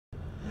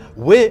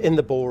We're in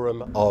the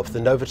ballroom of the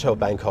Novotel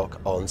Bangkok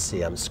on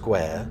Siam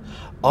Square.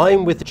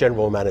 I'm with the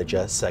General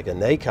Manager, Sagar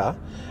Naker,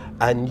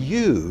 and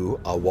you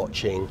are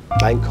watching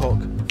Bangkok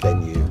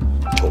Venue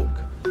Talk.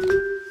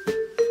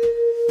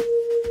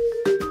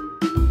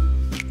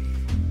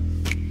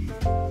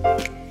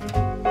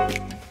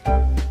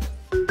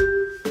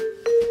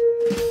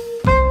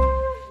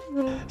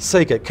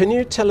 Sagar, can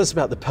you tell us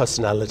about the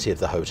personality of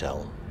the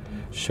hotel?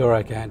 Sure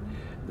I can.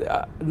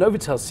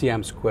 Novotel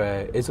Siam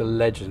Square is a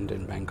legend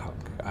in Bangkok.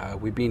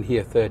 We've been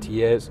here 30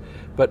 years,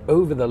 but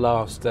over the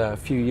last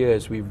few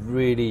years we've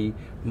really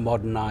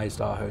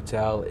modernized our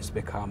hotel. It's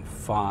become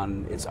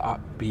fun, it's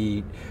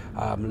upbeat,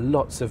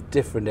 lots of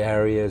different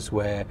areas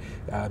where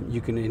you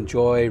can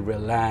enjoy,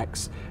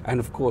 relax, and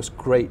of course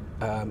great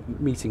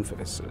meeting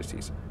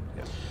facilities.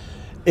 Yeah.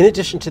 In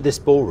addition to this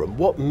ballroom,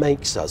 what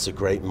makes us a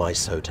great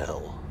MICE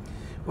hotel?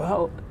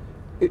 Well,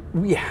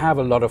 we have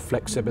a lot of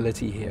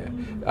flexibility here.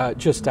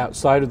 Just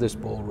outside of this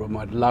ballroom,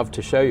 I'd love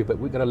to show you, but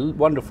we've got a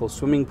wonderful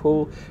swimming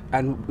pool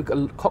and we've got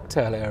a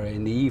cocktail area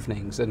in the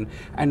evenings,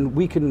 and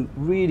we can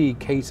really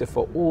cater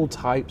for all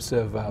types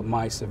of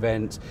MICE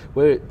events,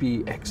 whether it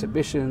be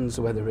exhibitions,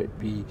 whether it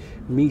be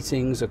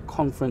meetings or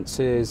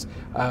conferences,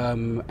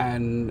 and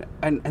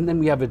then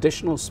we have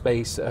additional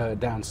space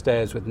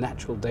downstairs with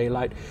natural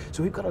daylight.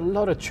 So we've got a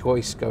lot of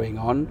choice going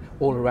on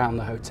all around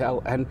the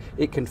hotel, and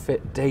it can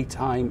fit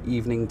daytime,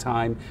 evening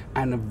time,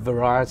 and a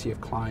variety of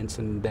clients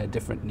and their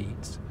different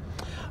needs.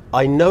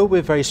 I know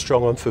we're very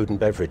strong on food and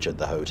beverage at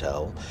the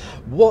hotel.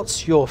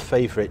 What's your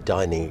favorite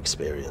dining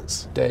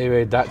experience?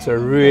 David, that's a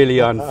really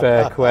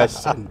unfair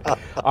question.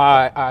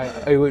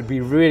 It would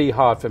be really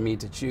hard for me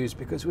to choose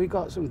because we've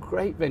got some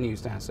great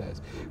venues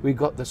downstairs. We've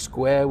got the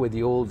square with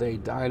the all-day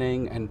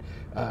dining and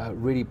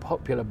really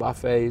popular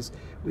buffets.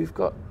 We've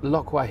got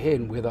Lok Hwa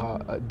Hin with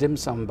our dim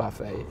sum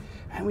buffet.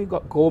 And we've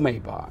got Gourmet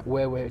Bar,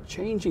 where we're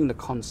changing the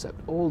concept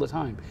all the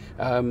time.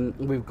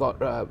 We've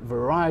got a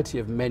variety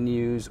of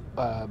menus,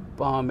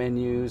 bar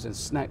menus and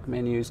snack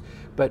menus,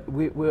 but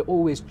we're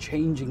always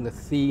changing the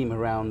theme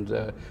around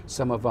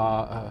some of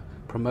our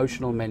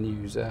promotional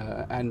menus,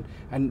 and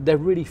they're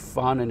really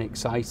fun and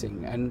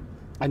exciting,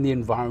 and the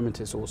environment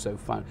is also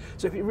fun.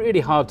 So it'd be really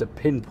hard to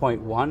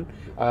pinpoint one,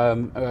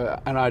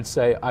 and I'd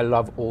say I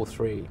love all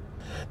three.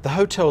 The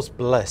hotel's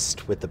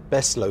blessed with the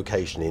best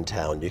location in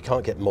town. You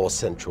can't get more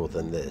central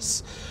than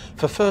this.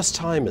 For first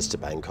timers to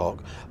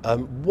Bangkok,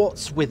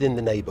 what's within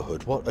the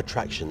neighbourhood? What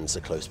attractions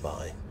are close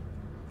by?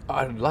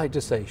 I'd like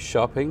to say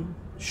shopping,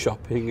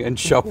 shopping and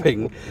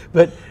shopping,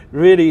 but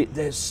really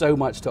there's so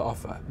much to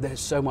offer. There's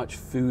so much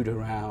food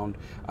around.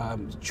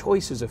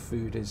 Choices of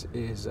food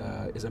is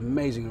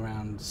amazing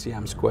around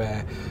Siam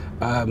Square.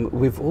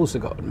 We've also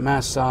got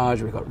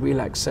massage, we've got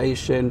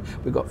relaxation,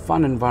 we've got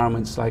fun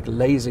environments like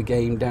laser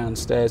game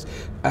downstairs,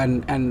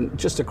 and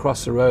just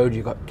across the road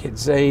you've got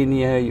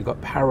Kidzania, you've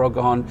got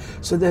Paragon,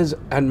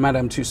 and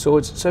Madame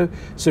Tussauds.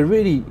 So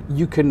really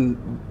you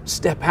can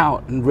step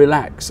out and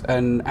relax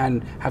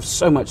and have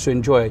so much to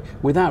enjoy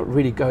without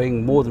really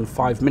going more than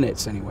 5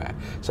 minutes anywhere.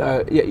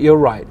 So you're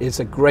right, it's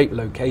a great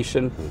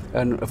location,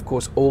 and of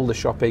course all the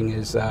shopping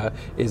is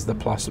the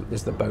plus,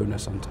 is the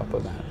bonus on top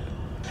of that.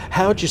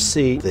 How do you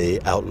see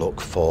the outlook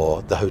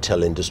for the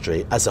hotel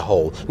industry as a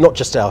whole? Not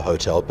just our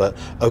hotel, but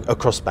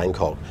across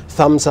Bangkok.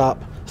 Thumbs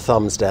up,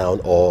 thumbs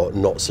down, or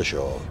not so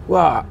sure?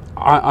 Well,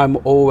 I'm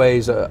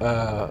always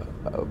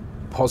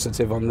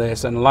positive on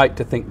this and like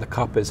to think the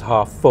cup is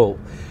half full.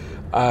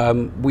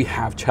 We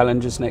have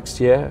challenges next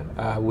year.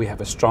 We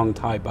have a strong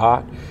Thai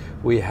baht.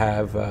 We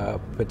have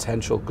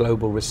potential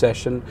global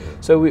recession.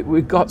 So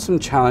we've got some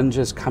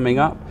challenges coming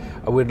up.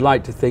 I would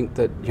like to think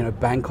that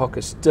Bangkok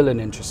is still an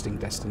interesting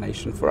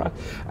destination for us,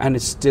 and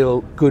it's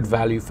still good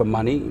value for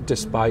money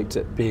despite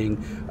it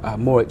being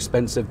more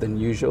expensive than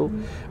usual.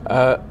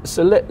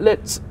 So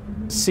let's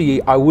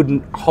see. I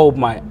wouldn't hold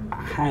my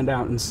hand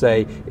out and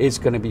say it's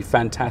going to be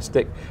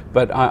fantastic,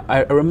 but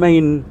I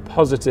remain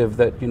positive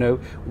that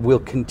we'll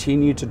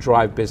continue to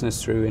drive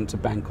business through into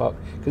Bangkok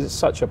because it's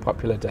such a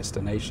popular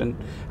destination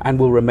and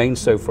will remain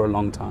so for a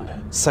long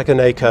time. Sagar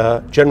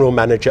Naker, General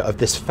Manager of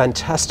this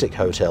fantastic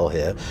hotel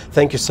here,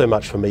 thank you so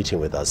much for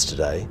meeting with us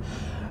today,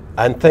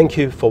 and thank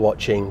you for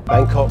watching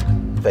Bangkok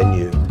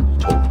Venue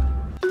Talk.